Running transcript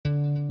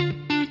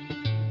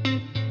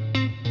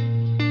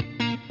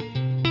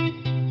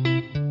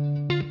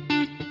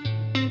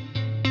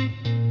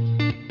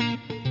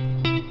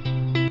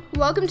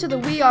welcome to the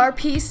We Are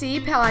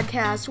PC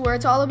podcast, where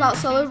it's all about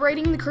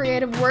celebrating the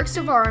creative works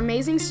of our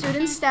amazing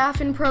students,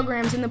 staff, and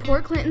programs in the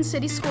Port Clinton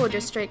City School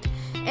District.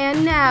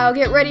 And now,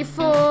 get ready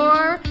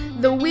for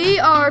the We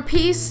Are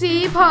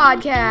PC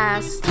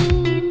podcast.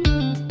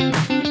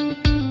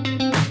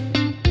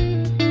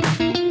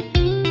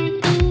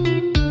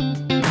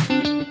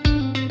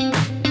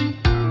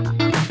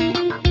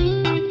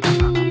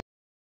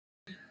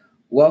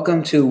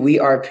 Welcome to We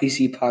Are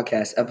PC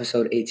podcast,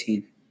 episode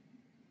 18.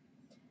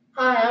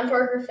 Hi, I'm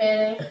Parker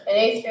Fanning, an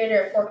 8th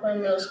grader at Port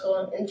Clinton Middle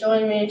School, and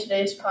joining me in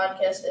today's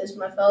podcast is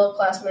my fellow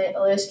classmate,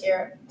 Elias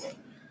Garrett.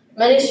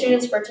 Many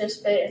students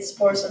participate in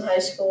sports in high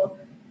school,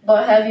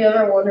 but have you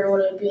ever wondered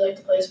what it would be like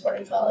to play a sport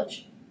in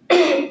college?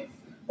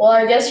 Well,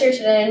 our guests here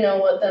today know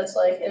what that's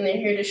like, and they're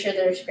here to share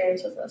their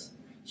experience with us.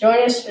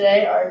 Joining us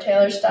today are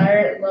Taylor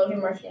Steyer and Logan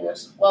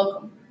Martinez.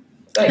 Welcome.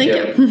 Thank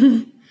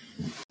you.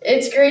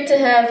 It's great to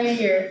have you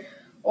here.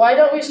 Why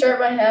don't we start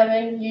by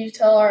having you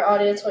tell our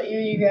audience what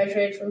year you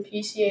graduated from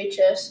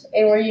PCHS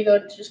and where you go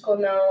to school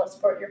now and what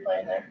sport you're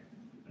playing there?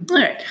 All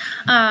right.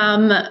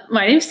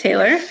 My name's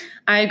Taylor.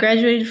 I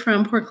graduated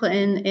from Port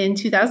Clinton in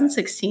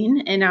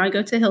 2016, and now I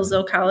go to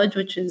Hillsdale College,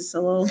 which is a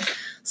little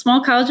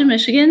small college in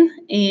Michigan,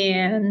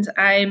 and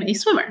I'm a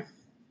swimmer.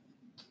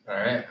 All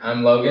right.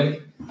 I'm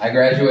Logan. I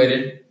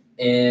graduated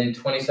in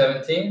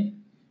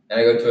 2017, and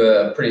I go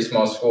to a pretty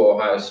small school,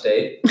 Ohio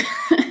State.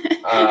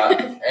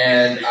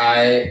 And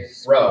I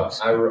row.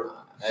 I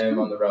am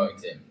on the rowing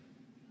team.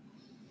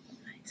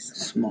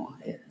 Small.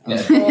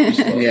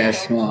 Yeah,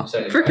 Small.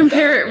 For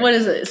compare, what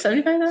is it,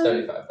 75,000?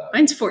 75,000.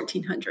 Mine's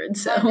 1,400,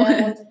 so. My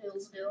dad went to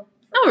Hillsdale.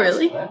 Oh,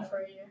 really? For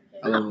a year.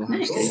 I love Ohio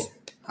nice.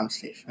 State. Ohio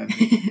State forever.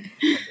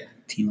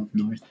 Team up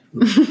north.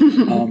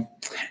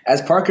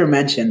 As Parker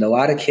mentioned, a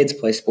lot of kids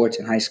play sports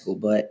in high school,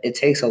 but it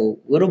takes a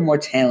little more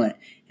talent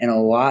and a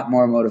lot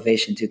more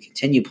motivation to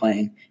continue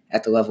playing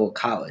at the level of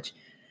college.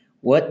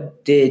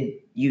 What did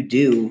you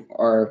do,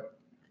 or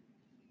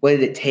what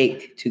did it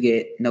take to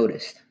get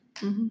noticed?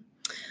 Mm-hmm.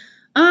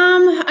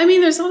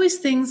 There's always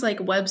things like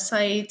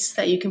websites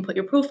that you can put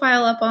your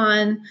profile up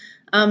on,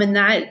 and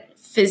that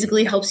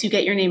physically helps you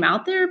get your name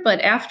out there. But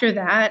after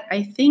that,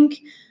 I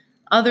think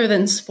other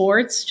than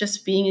sports,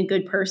 just being a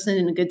good person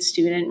and a good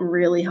student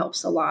really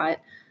helps a lot.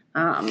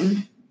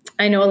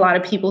 I know a lot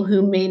of people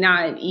who may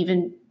not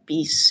even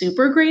be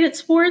super great at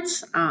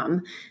sports,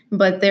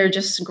 but they're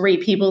just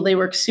great people. They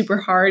work super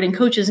hard, and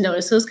coaches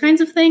notice those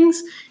kinds of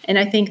things. And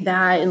I think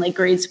that and like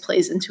grades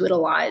plays into it a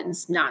lot. And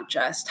it's not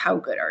just how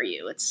good are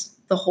you, it's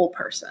the whole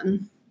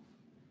person.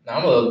 Now,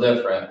 I'm a little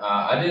different.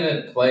 I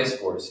didn't play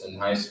sports in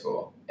high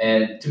school.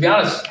 And to be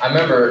honest, I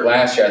remember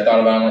last year I thought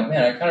about it. I'm like,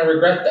 man, I kind of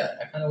regret that.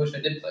 I kind of wish I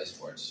did play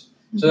sports.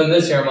 Mm-hmm. So then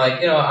this year I'm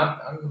like,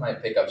 I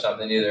might pick up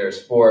something, either a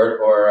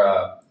sport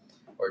or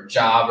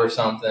job or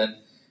something.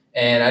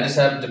 And I just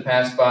happened to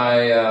pass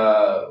by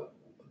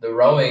the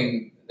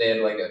rowing. They had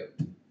like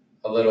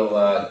a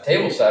little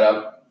table set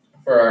up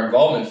for our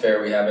involvement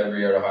fair we have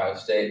every year at Ohio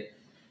State.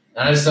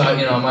 And I just thought,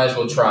 I might as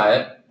well try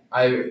it.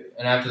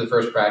 And after the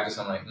first practice,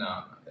 I'm like, no,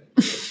 I'm not going to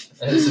do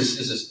this.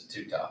 This is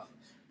too tough.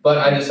 But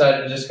I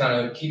decided to just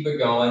kind of keep it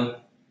going.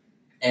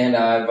 And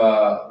I've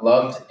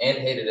loved and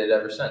hated it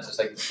ever since. It's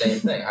like the same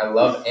thing. I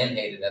love and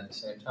hate it at the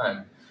same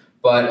time.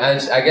 But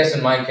I guess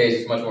in my case,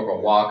 it's much more of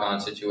a walk-on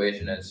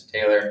situation as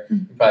Taylor.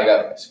 You probably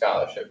got like a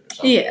scholarship or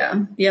something.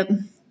 Yeah, yep.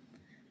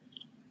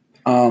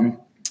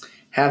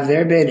 Have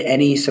there been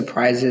any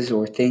surprises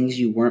or things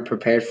you weren't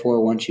prepared for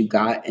once you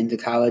got into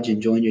college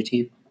and joined your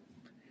team?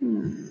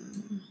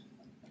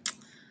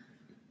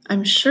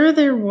 I'm sure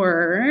there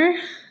were.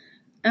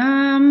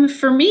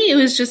 For me, it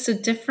was just a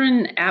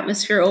different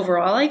atmosphere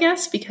overall, I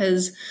guess,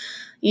 because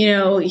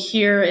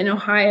here in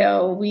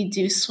Ohio, we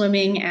do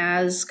swimming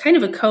as kind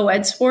of a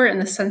co-ed sport in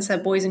the sense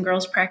that boys and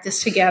girls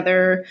practice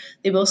together.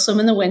 They both swim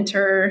in the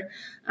winter.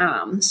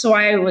 So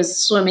I was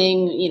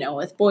swimming,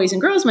 with boys and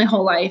girls my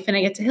whole life. And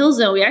I get to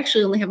Hillsdale, we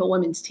actually only have a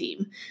women's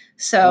team.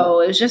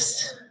 So it was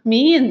just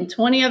me and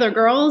 20 other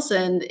girls.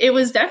 And it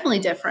was definitely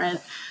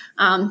different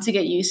to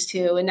get used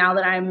to. And now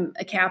that I'm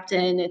a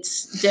captain,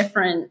 it's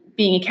different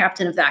being a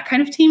captain of that kind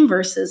of team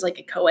versus like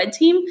a co-ed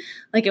team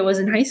like it was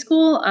in high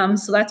school.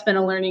 So that's been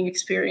a learning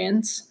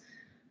experience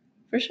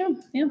for sure.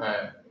 Yeah. All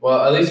right.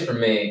 Well, at least for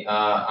me,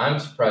 I'm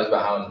surprised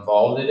about how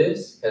involved it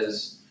is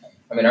because,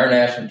 our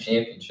national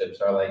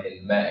championships are like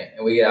in May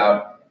and we get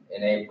out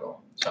in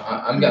April. So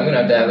I'm going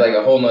to have like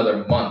a whole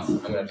nother month. I'm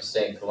going to have to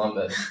stay in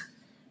Columbus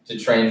to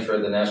train for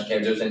the national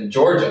championships in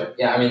Georgia.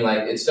 Yeah,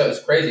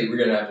 it's crazy. We're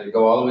going to have to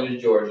go all the way to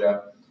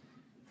Georgia.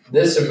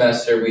 This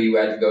semester, we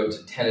had to go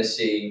to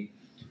Tennessee.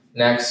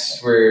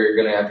 Next, we're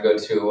going to have to go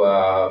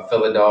to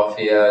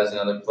Philadelphia is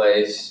another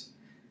place.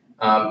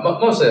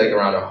 Mostly like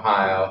around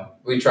Ohio.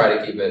 We try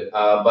to keep it.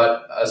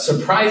 But a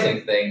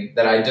surprising thing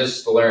that I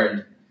just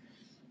learned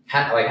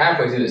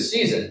halfway through the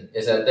season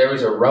is that there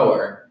was a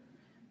rower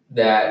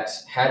that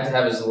had to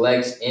have his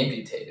legs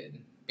amputated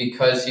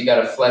because he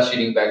got a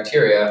flesh-eating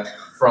bacteria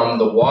from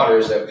the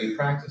waters that we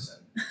practice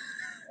in.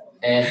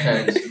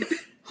 And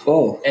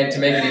Oh. And to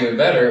make it even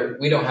better,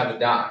 we don't have a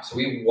dock, so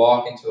we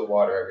walk into the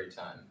water every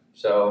time.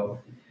 So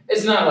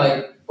it's not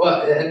like,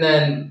 well, and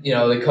then,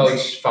 the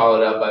coach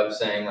followed up by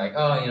saying like,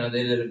 oh,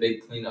 they did a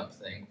big cleanup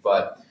thing.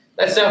 But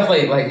that's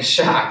definitely like a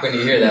shock when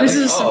you hear that. This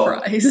like, is a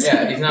surprise.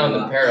 Yeah, he's now in the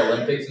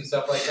Paralympics and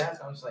stuff like that.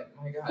 So I'm just like,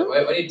 oh my God, why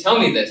didn't you tell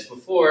me this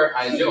before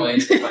I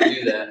joined? If I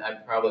knew that, I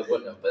probably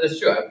wouldn't have. But it's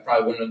true, I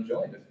probably wouldn't have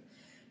joined if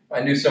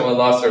I knew someone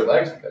lost their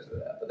legs because of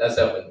that. But that's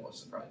definitely the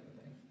most surprising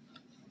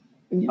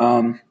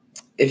thing.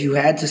 If you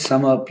had to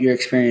sum up your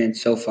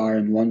experience so far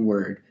in one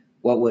word,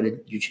 what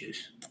would you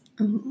choose?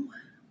 Ooh,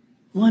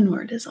 one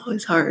word is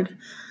always hard.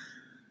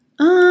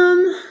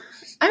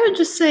 I would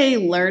just say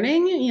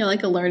learning,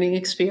 like a learning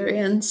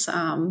experience.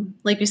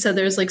 Like you said,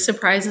 there's like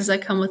surprises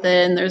that come with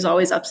it, and there's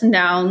always ups and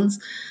downs.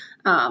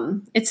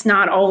 It's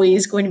not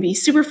always going to be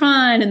super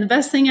fun and the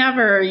best thing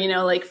ever.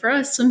 Like for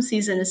us, swim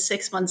season is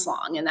 6 months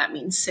long, and that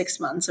means 6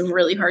 months of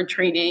really hard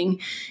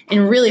training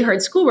and really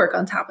hard schoolwork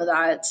on top of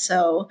that.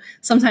 So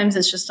sometimes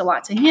it's just a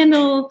lot to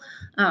handle.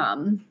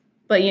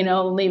 But,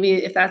 maybe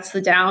if that's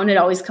the down, it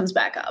always comes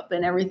back up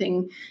and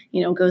everything,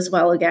 goes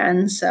well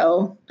again.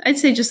 So I'd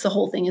say just the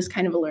whole thing is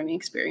kind of a learning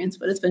experience,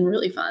 but it's been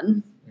really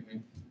fun.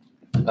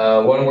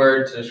 Mm-hmm. One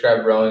word to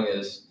describe rowing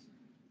is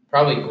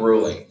probably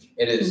grueling.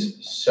 It is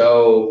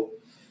so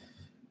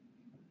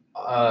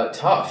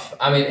tough.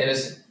 I mean,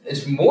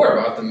 it's more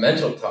about the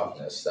mental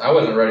toughness. I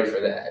wasn't ready for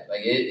that.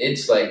 Like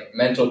it's like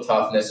mental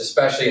toughness,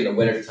 especially in the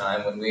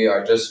wintertime when we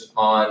are just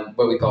on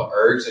what we call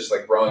ergs, just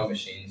like rowing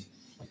machines.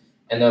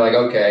 And they're like,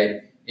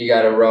 okay, you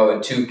got to row a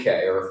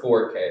 2K or a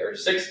 4K or a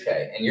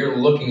 6K. And you're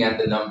looking at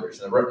the numbers.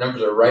 And the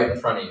numbers are right in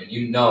front of you.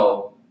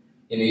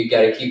 And you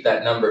got to keep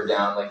that number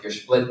down, like your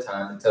split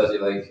time. It tells you,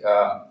 like,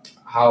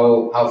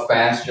 how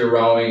fast you're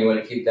rowing. You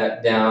want to keep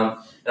that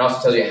down. It also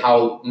tells you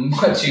how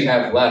much you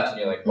have left. And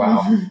you're like,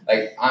 wow,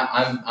 like,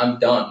 I'm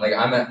done. Like,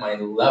 I'm at my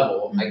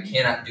level. I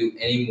cannot do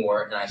any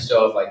more. And I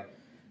still have,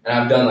 and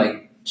I've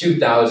done,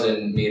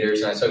 2,000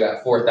 meters. And I still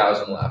got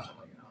 4,000 left. I'm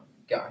like, oh,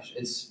 gosh,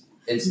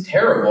 it's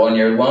terrible, and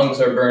your lungs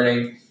are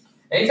burning.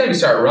 Anytime you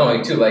start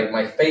rowing, too,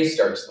 my face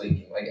starts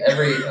leaking. My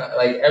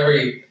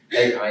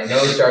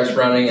nose starts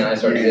running, and I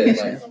start to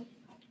get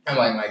I'm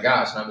like, my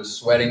gosh, and I'm just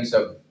sweating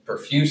so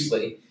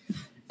profusely,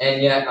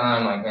 and yet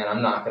I'm like, man,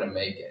 I'm not gonna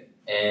make it,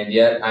 and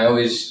yet I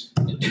always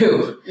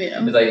do.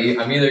 Yeah. It's like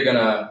I'm either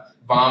gonna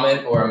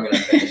vomit or I'm gonna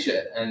finish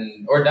it,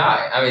 or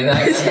die. I mean,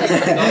 that's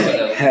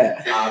also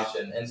an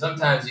option. And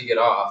sometimes you get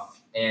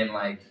off, and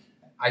I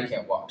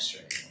can't walk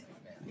straight.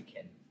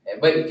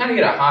 But you kind of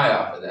get a high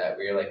off of that,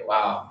 where you're like,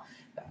 "Wow,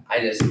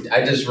 I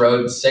just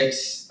rode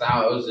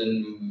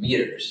 6,000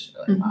 meters."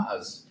 Wow, it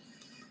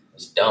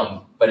was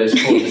dumb, but it was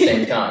cool at the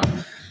same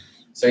time.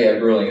 So yeah,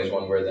 grueling is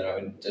one word that I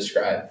would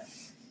describe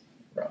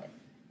rowing.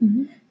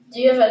 Mm-hmm.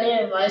 Do you have any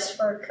advice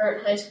for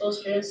current high school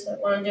students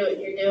that want to do what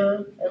you're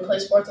doing and play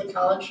sports in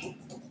college?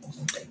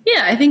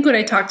 Yeah, I think what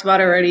I talked about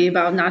already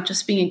about not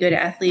just being a good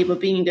athlete, but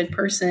being a good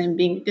person,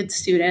 being a good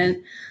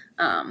student.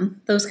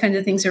 Those kinds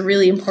of things are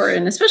really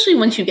important, especially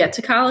once you get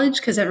to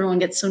college, because everyone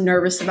gets so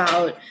nervous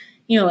about,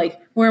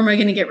 where am I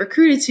going to get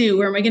recruited to?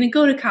 Where am I going to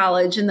go to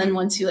college? And then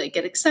once you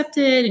get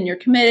accepted and you're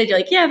committed, you're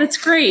like, yeah, that's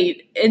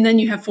great. And then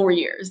you have 4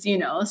 years,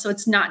 so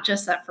it's not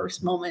just that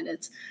first moment.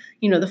 It's,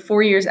 the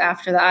 4 years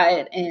after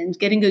that, and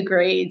getting good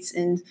grades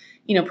and,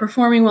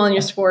 performing well in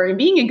your sport and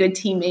being a good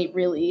teammate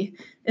really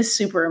is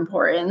super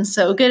important.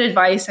 So good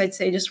advice, I'd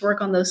say just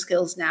work on those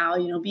skills now,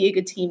 be a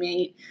good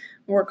teammate,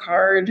 work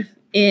hard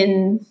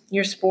in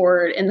your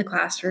sport, in the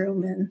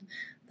classroom, and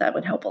that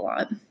would help a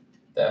lot.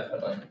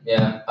 Definitely.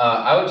 Yeah.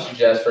 I would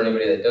suggest for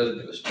anybody that doesn't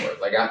do a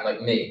sport,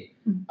 like me,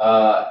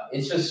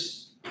 it's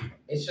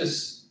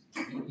just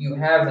you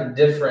have a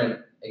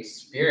different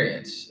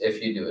experience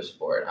if you do a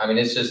sport. I mean,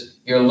 it's just,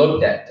 you're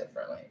looked at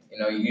differently.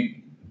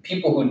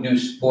 People who do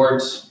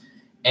sports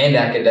and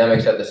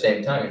academics at the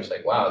same time, you're just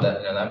like, wow,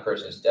 that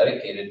person is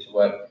dedicated to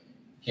what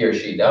he or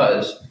she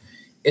does.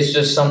 It's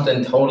just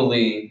something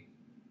totally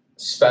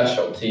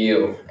special to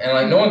you,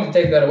 and no one can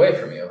take that away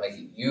from you.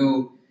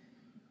 You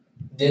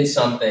did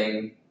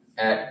something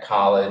at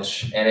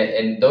college,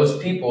 and those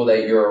people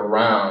that you're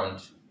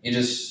around, you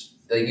just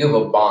you have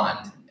a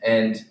bond.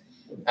 And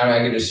I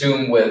could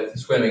assume with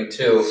swimming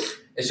too,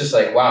 it's just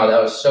wow,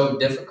 that was so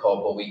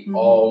difficult, but we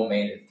all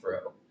made it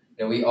through.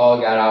 We all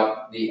got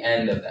out the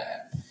end of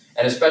that.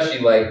 And especially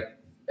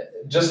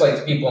just like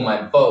the people in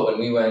my boat when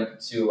we went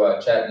to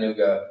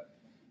Chattanooga,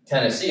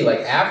 Tennessee,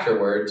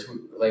 afterwards,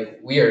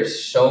 we are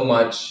so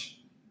much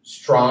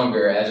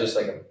stronger as just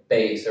a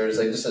base, or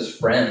just as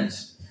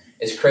friends.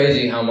 It's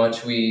crazy how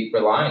much we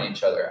rely on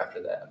each other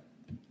after that.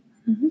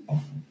 Mm-hmm.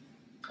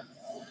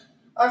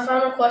 Our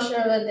final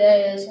question of the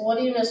day is, what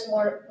do you miss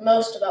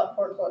most about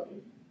Port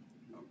Clinton?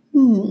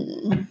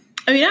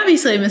 I mean,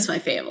 obviously I miss my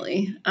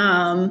family.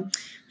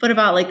 But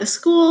about the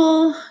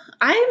school,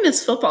 I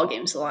miss football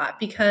games a lot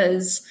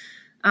because,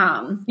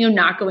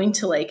 not going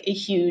to a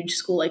huge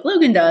school like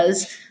Logan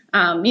does,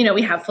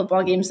 we have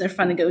football games, they're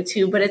fun to go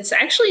to, but it's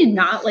actually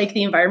not like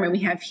the environment we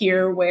have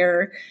here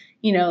where,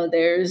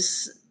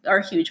 there's our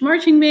huge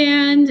marching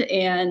band,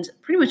 and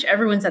pretty much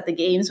everyone's at the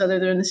games, whether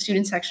they're in the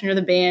student section or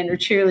the band or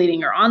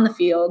cheerleading or on the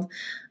field.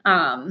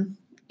 And,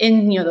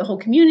 the whole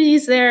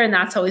community's there, and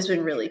that's always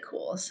been really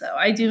cool. So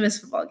I do miss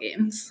football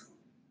games.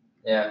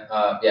 Yeah,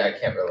 I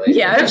can't relate.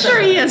 Yeah, I'm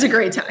sure he has a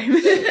great time.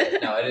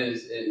 No, it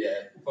is.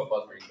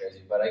 Football's pretty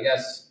crazy. But I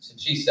guess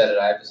since she said it,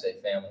 I have to say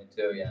family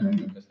too. Yeah, I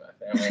miss my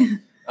family.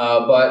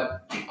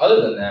 But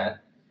other than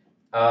that,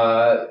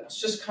 it's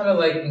just kind of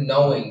like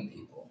knowing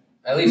people.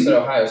 At least at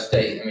Ohio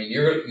State, I mean,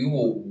 you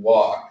will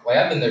walk. Like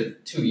I've been there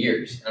 2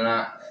 years, and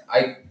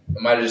I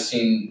might have just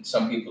seen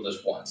some people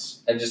just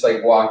once, and just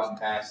like walking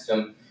past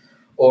them.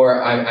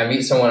 Or I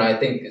meet someone I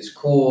think is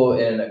cool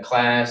in a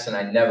class, and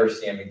I never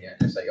see him again.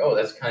 It's like, oh,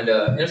 it's kind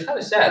of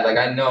sad. Like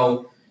I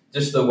know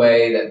just the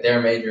way that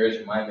their major is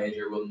and my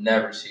major, will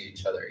never see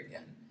each other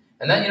again.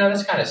 And that,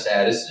 that's kind of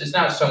sad. It's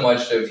not so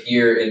much of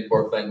here in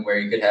Port Clinton where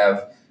you could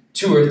have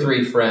 2 or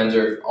 3 friends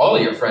or all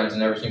of your friends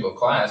in every single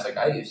class like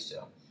I used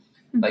to.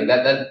 Like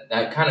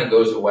that kind of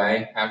goes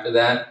away after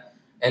that.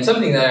 And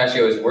something that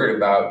actually I was worried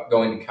about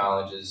going to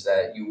college is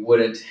that you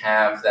wouldn't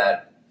have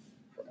that.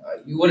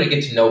 You wouldn't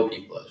get to know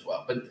people as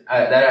well, but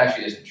that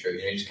actually isn't true.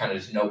 You just kind of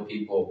just know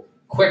people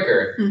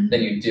quicker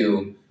than you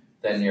do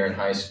than you're in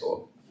high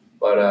school.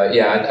 But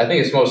I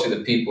think it's mostly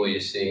the people you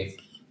see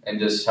and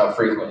just how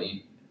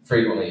frequently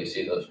you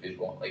see those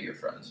people, like your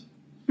friends.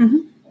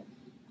 Mm-hmm.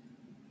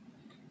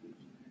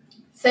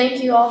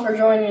 Thank you all for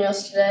joining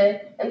us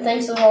today, and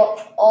thanks to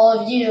all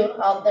of you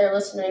out there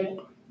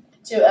listening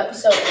to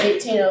episode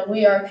 18 of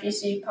We Are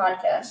PC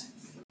Podcast.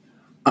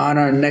 On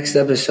our next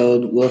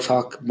episode, we'll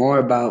talk more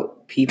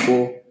about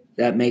people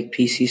that make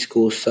PC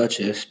schools such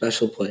a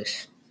special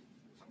place.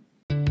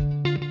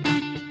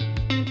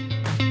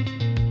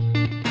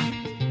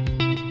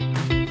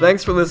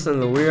 Thanks for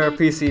listening to the We Are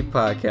PC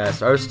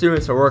podcast. Our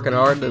students are working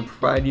hard to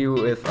provide you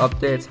with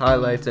updates,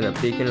 highlights, and a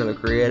peek into the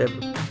creative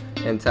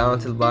and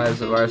talented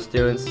lives of our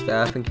students,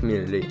 staff, and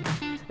community.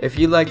 If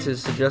you'd like to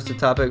suggest a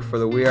topic for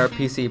the We Are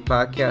PC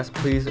podcast,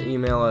 please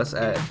email us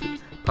at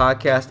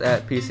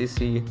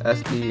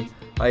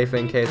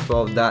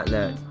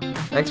podcast@pccsd-k12.net.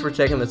 Thanks for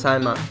taking the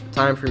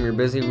time from your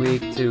busy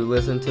week to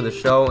listen to the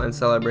show and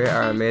celebrate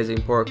our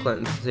amazing Port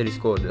Clinton City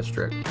School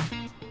District.